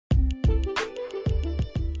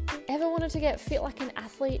Ever wanted to get fit like an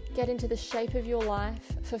athlete, get into the shape of your life,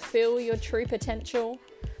 fulfill your true potential?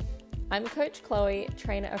 I'm Coach Chloe,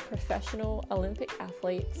 trainer of professional Olympic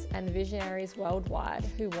athletes and visionaries worldwide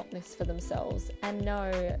who want this for themselves and know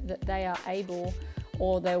that they are able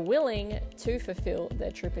or they're willing to fulfill their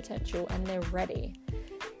true potential and they're ready.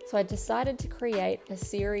 So I decided to create a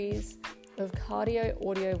series of cardio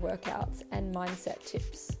audio workouts and mindset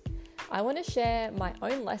tips. I want to share my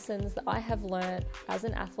own lessons that I have learned as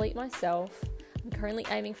an athlete myself. I'm currently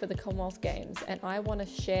aiming for the Commonwealth Games, and I want to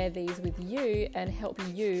share these with you and help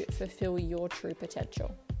you fulfill your true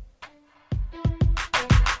potential.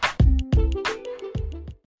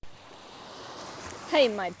 Hey,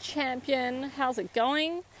 my champion, how's it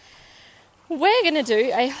going? We're going to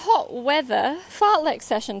do a hot weather fartlek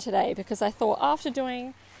session today because I thought after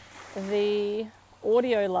doing the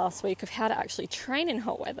audio last week of how to actually train in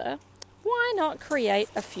hot weather, why not create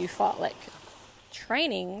a few fartlek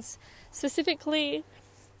trainings specifically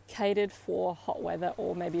catered for hot weather,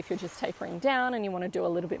 or maybe if you're just tapering down and you want to do a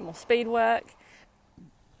little bit more speed work,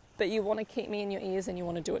 but you want to keep me in your ears and you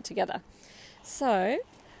want to do it together. So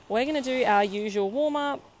we're going to do our usual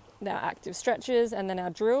warm-up, our active stretches, and then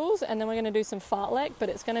our drills, and then we're going to do some fartlek, but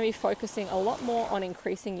it's going to be focusing a lot more on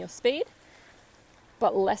increasing your speed,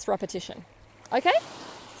 but less repetition. Okay,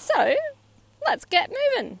 so let's get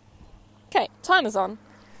moving. Okay, timer's on.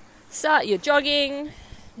 Start your jogging.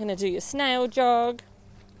 You're going to do your snail jog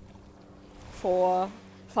for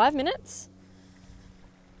 5 minutes.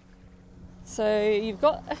 So you've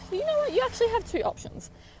got, you know what, you actually have two options.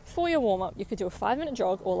 For your warm-up, you could do a 5-minute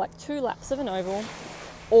jog or like 2 laps of an oval.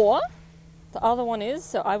 Or the other one is,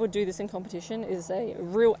 so I would do this in competition, is a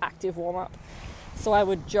real active warm-up. So I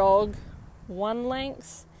would jog 1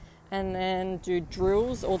 length and then do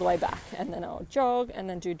drills all the way back, and then I'll jog and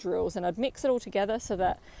then do drills, and I'd mix it all together so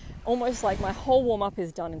that almost like my whole warm-up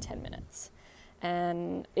is done in 10 minutes.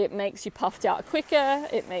 And it makes you puffed out quicker,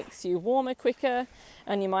 it makes you warmer quicker,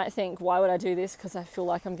 and you might think, why would I do this? Because I feel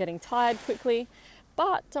like I'm getting tired quickly.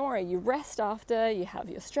 But don't worry, you rest after, you have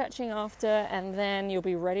your stretching after, and then you'll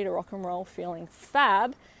be ready to rock and roll, feeling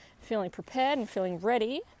fab, feeling prepared and feeling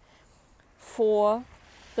ready for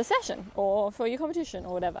the session or for your competition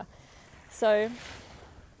or whatever. So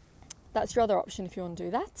that's your other option if you want to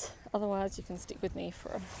do that. Otherwise, you can stick with me for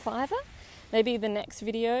a $5. Maybe the next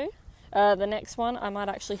video, the next one, I might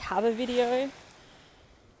actually have a video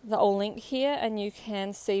that I'll link here, and you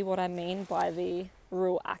can see what I mean by the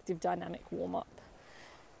real active dynamic warm-up.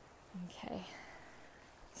 Okay,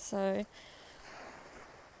 so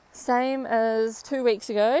same as 2 weeks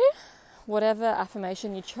ago, whatever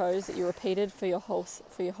affirmation you chose that you repeated for your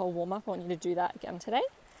whole warm-up, I want you to do that again today.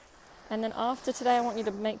 And then after today, I want you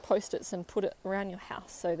to make post-its and put it around your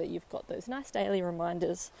house so that you've got those nice daily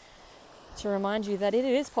reminders to remind you that it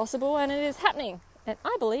is possible and it is happening. And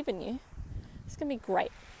I believe in you. It's going to be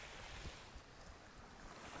great.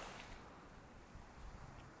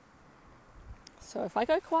 So if I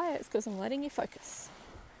go quiet, it's because I'm letting you focus.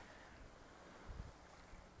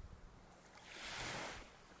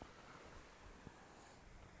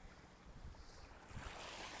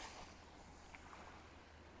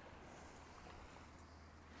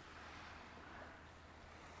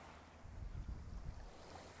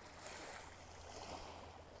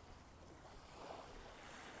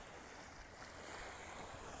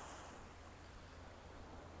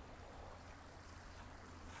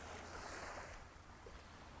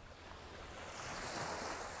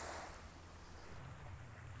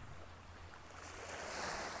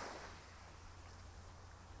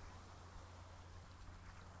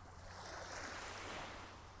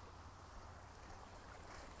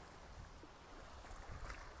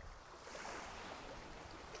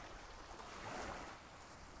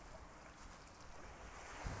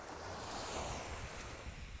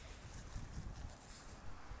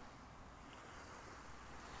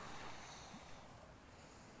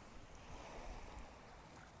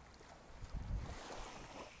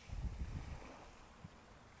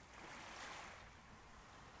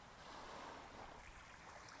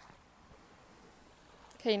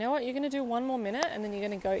 Okay, you know what? You're going to do 1 more minute and then you're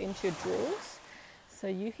going to go into your drills so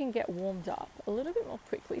you can get warmed up a little bit more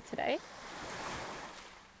quickly today.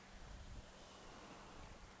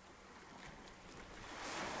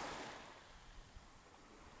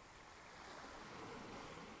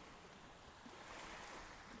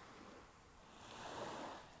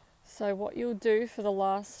 So what you'll do for the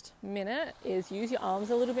last minute is use your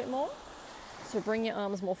arms a little bit more. So bring your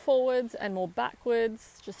arms more forwards and more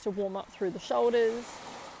backwards just to warm up through the shoulders.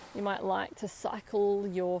 You might like to cycle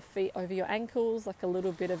your feet over your ankles, like a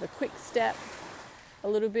little bit of a quick step. a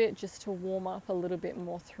little bit, just to warm up a little bit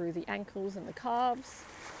more through the ankles and the calves.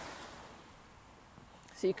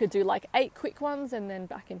 So you could do like 8 quick ones and then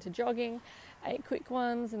back into jogging, 8 quick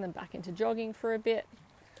ones and then back into jogging for a bit.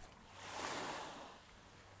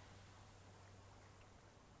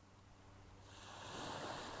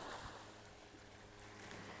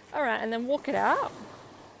 All right, and then walk it out.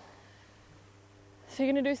 So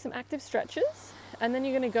you're going to do some active stretches, and then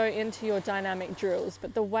you're going to go into your dynamic drills.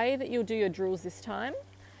 But the way that you'll do your drills this time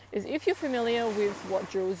is, if you're familiar with what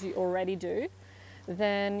drills you already do,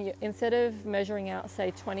 then instead of measuring out,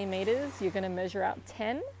 say, 20 meters, you're going to measure out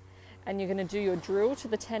 10, and you're going to do your drill to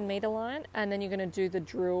the 10 meter line, and then you're going to do the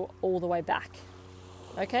drill all the way back.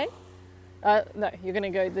 Okay? No, you're going to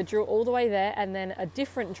go the drill all the way there, and then a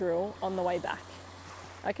different drill on the way back.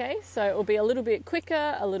 Okay, so it will be a little bit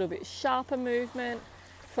quicker, a little bit sharper movement,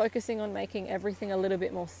 focusing on making everything a little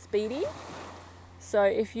bit more speedy. So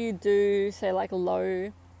if you do, say, like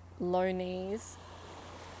low knees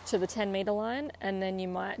to the 10 meter line, and then you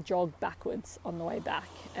might jog backwards on the way back,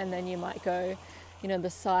 and then you might go, the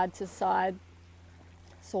side to side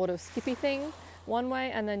sort of skippy thing one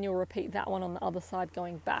way, and then you'll repeat that one on the other side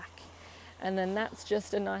going back. And then that's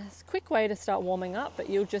just a nice quick way to start warming up, but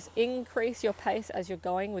you'll just increase your pace as you're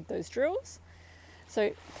going with those drills.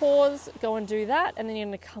 So pause, go and do that, and then you're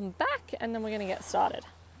going to come back, and then we're going to get started.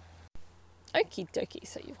 Okie dokie,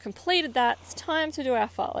 so you've completed that. It's time to do our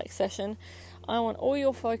fartlek session. I want all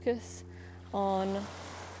your focus on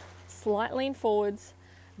slight lean forwards,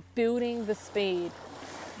 building the speed.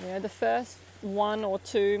 The first 1 or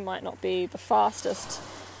 2 might not be the fastest,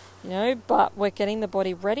 but we're getting the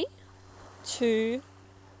body ready to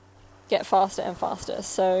get faster and faster.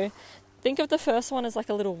 So think of the first one as like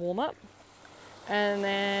a little warm-up, and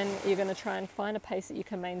then you're going to try and find a pace that you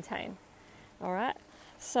can maintain. All right,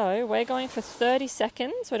 so we're going for 30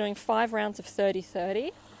 seconds. We're doing 5 rounds of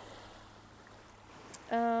 30-30.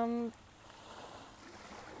 5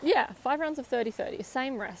 rounds of 30-30.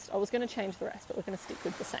 Same rest. I was going to change the rest, but we're going to stick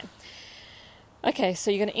with the same. Okay, so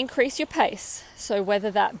you're going to increase your pace. So whether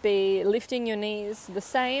that be lifting your knees the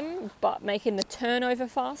same, but making the turnover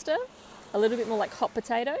faster, a little bit more like hot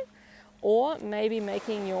potato, or maybe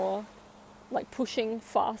making your, pushing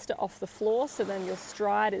faster off the floor, so then your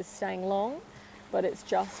stride is staying long, but it's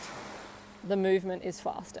just the movement is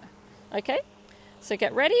faster. Okay, so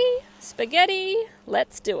get ready, spaghetti,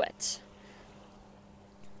 let's do it.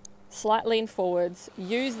 Slight lean forwards,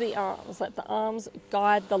 use the arms, let the arms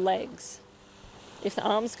guide the legs. If the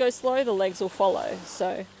arms go slow, the legs will follow.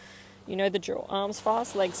 So, you know the drill. Arms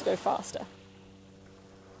fast, legs go faster.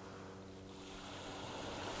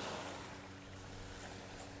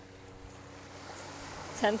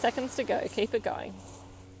 Ten seconds to go. Keep it going.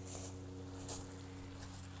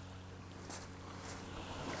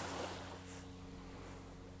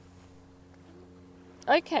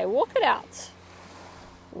 Okay, walk it out.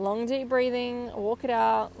 Long, deep breathing. Walk it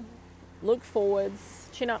out. Look forwards.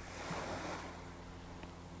 Chin up.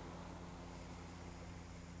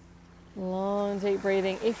 Long, deep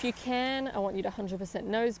breathing. If you can, I want you to 100%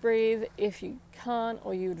 nose breathe. If you can't,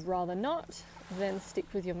 or you would rather not, then stick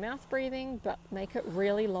with your mouth breathing, but make it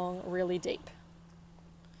really long, really deep.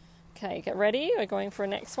 Okay, get ready. We're going for a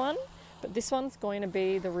next one, but this one's going to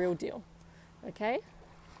be the real deal. Okay?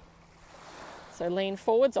 So lean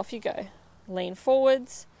forwards, off you go. Lean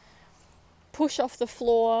forwards, push off the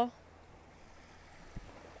floor,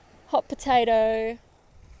 hot potato.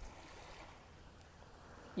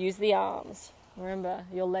 Use the arms. Remember,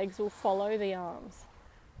 your legs will follow the arms.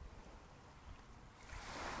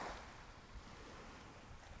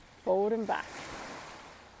 Forward and back.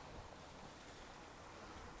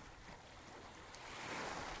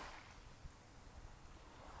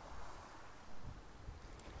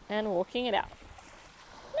 And walking it out.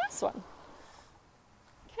 Nice one.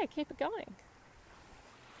 Okay, keep it going.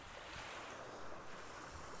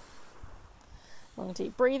 Long,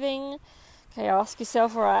 deep breathing. Okay, ask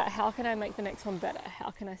yourself, all right, how can I make the next one better? How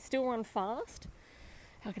can I still run fast?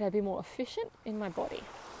 How can I be more efficient in my body?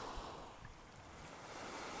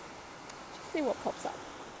 Just see what pops up.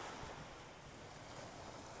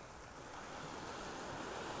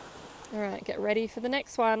 All right, get ready for the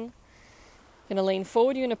next one. You're going to lean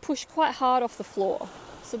forward. You're going to push quite hard off the floor.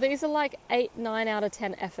 So these are like 8, 9 out of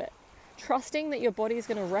 10 effort. Trusting that your body is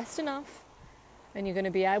going to rest enough and you're going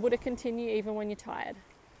to be able to continue even when you're tired.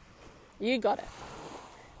 You got it.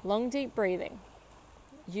 Long, deep breathing.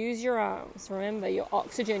 Use your arms. Remember, your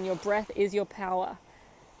oxygen, your breath is your power.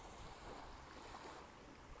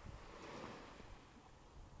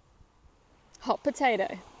 Hot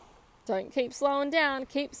potato. Don't keep slowing down.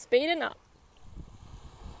 Keep speeding up.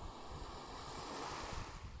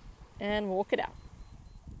 and walk it out.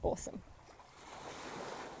 Awesome.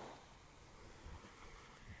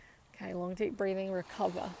 Okay, long deep breathing,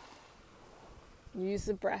 recover. Use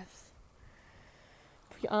the breath.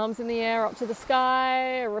 Put your arms in the air up to the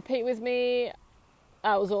sky. Repeat with me.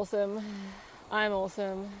 That was awesome. I'm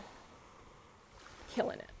awesome.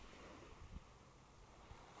 Killing it.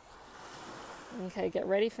 Okay, get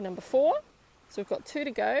ready for number 4. So we've got 2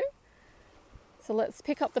 to go. So let's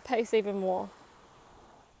pick up the pace even more.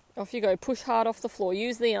 Off you go. Push hard off the floor.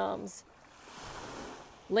 Use the arms.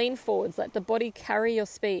 Lean forwards. Let the body carry your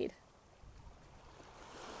speed.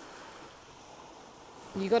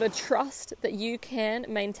 You got to trust that you can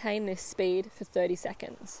maintain this speed for 30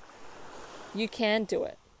 seconds. You can do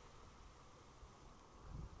it.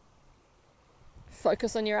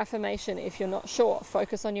 Focus on your affirmation if you're not sure.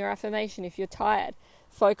 Focus on your affirmation if you're tired.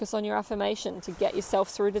 Focus on your affirmation to get yourself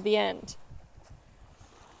through to the end.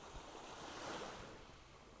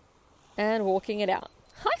 And walking it out.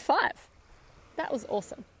 High five. That was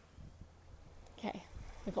awesome. Okay,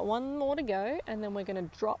 we've got 1 more to go, and then we're going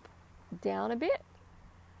to drop down a bit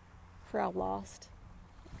for our last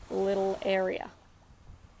little area.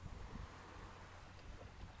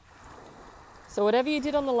 So whatever you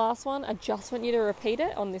did on the last one, I just want you to repeat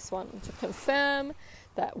it on this one to confirm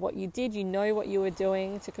that what you did, you know what you were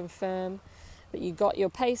doing, to confirm that you got your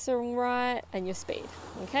pacing right and your speed.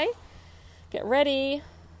 Okay? Get ready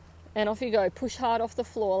and off you go. Push hard off the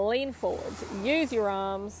floor, lean forwards, use your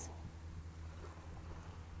arms.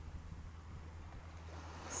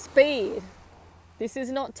 Speed. This is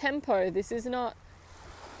not tempo. This is not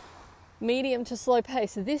medium to slow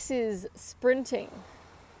pace. This is sprinting.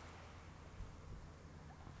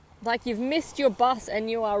 Like you've missed your bus and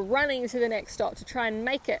you are running to the next stop to try and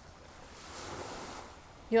make it.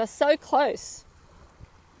 You are so close.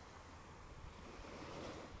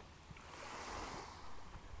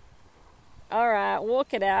 All right,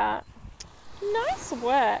 walk it out. Nice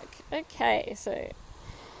work. Okay, so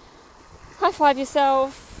high five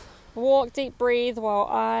yourself. Walk, deep breathe while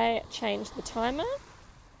I change the timer.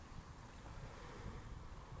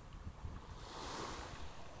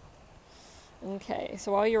 Okay,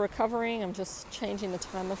 so while you're recovering, I'm just changing the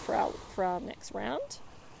timer for our next round.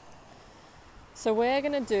 So we're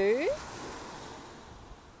going to do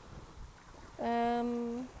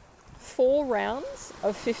 4 rounds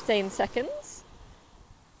of 15 seconds,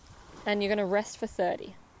 and you're going to rest for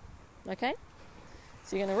 30. Okay?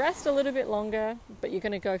 So you're going to rest a little bit longer, but you're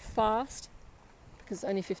going to go fast because it's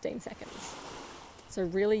only 15 seconds. So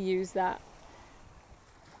really use that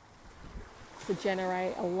to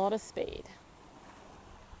generate a lot of speed.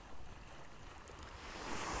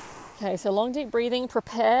 Okay, so long deep breathing,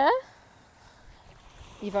 prepare.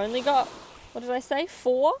 You've only got, what did I say,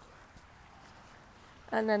 4?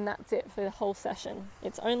 And then that's it for the whole session.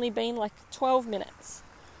 It's only been like 12 minutes.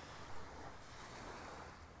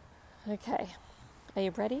 Okay, are you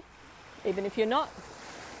ready? Even if you're not,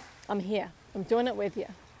 I'm here. I'm doing it with you.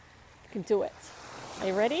 You can do it. Are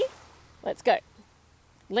you ready? Let's go.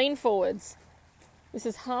 Lean forwards. This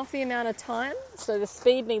is half the amount of time, so the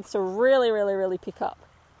speed needs to really, really, really pick up.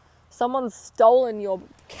 Someone's stolen your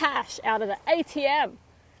cash out of the ATM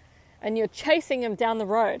and you're chasing them down the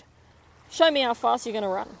road. Show me how fast you're going to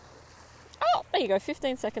run. Oh, there you go.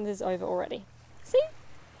 15 seconds is over already. See?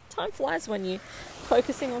 Time flies when you're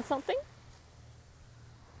focusing on something.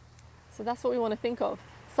 So that's what we want to think of.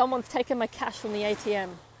 Someone's taken my cash from the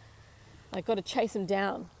ATM. I've got to chase them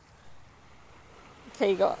down.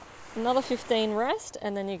 Okay, you got another 15 rest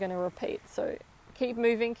and then you're going to repeat. So keep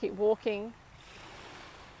moving, keep walking.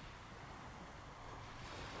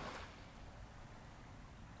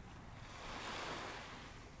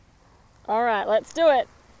 All right, let's do it.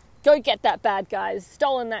 Go get that bad guy. He's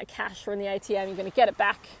stolen that cash from the ATM. You're going to get it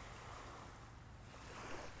back.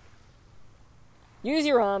 Use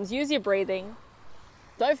your arms. Use your breathing.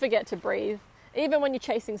 Don't forget to breathe. Even when you're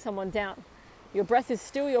chasing someone down, your breath is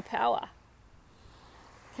still your power.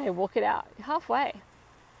 Okay, walk it out. You're halfway.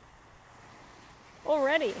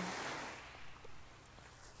 Already.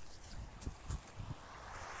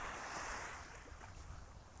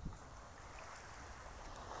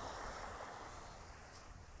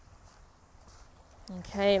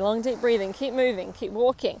 Okay, long deep breathing. Keep moving. Keep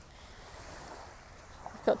walking.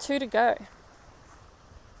 We've got 2 to go.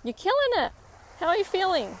 You're killing it. How are you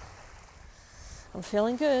feeling? I'm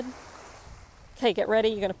feeling good. Okay, get ready.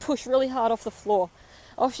 You're going to push really hard off the floor.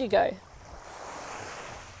 Off you go.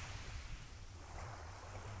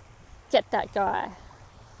 Get that guy.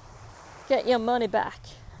 Get your money back.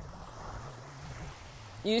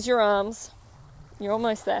 Use your arms. You're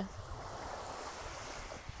almost there.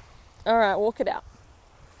 All right, walk it out.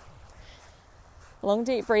 Long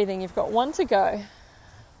deep breathing. You've got one to go.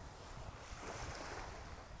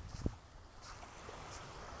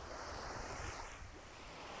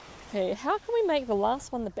 Okay, how can we make the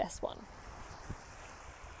last one the best one?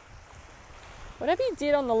 Whatever you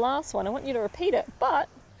did on the last one, I want you to repeat it, but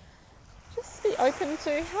just be open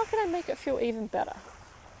to how can I make it feel even better?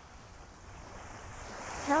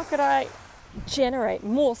 How could I generate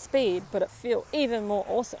more speed but it feel even more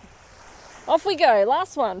awesome? Off we go.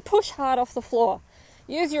 Last one. Push hard off the floor.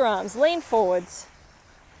 Use your arms. Lean forwards.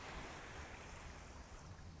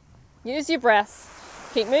 Use your breath.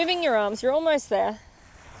 Keep moving your arms. You're almost there.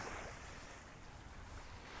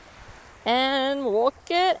 And walk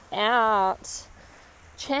it out.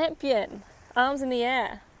 Champion. Arms in the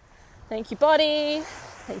air. Thank you, body.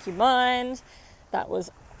 Thank you, mind. That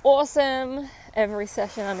was awesome. Every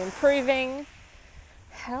session I'm improving.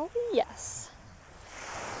 Hell yes.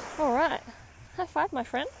 All right. High five, my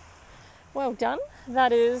friend. Well done.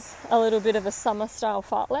 That is a little bit of a summer style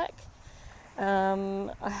fartlek.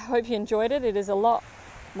 I hope you enjoyed it. It is a lot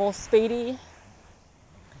more speedy.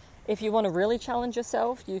 If you want to really challenge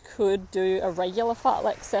yourself, you could do a regular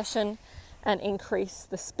fartlek session and increase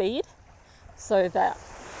the speed so that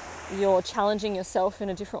you're challenging yourself in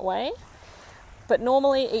a different way. But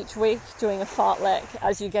normally each week doing a fartlek,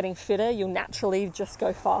 as you're getting fitter, you'll naturally just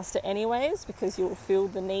go faster anyways because you'll feel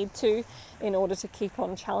the need to in order to keep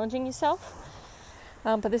on challenging yourself.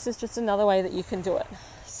 But this is just another way that you can do it.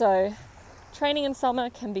 So training in summer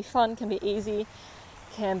can be fun, can be easy,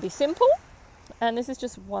 can be simple. And this is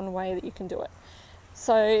just one way that you can do it.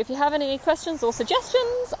 So if you have any questions or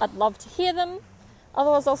suggestions, I'd love to hear them.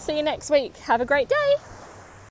 Otherwise, I'll see you next week. Have a great day.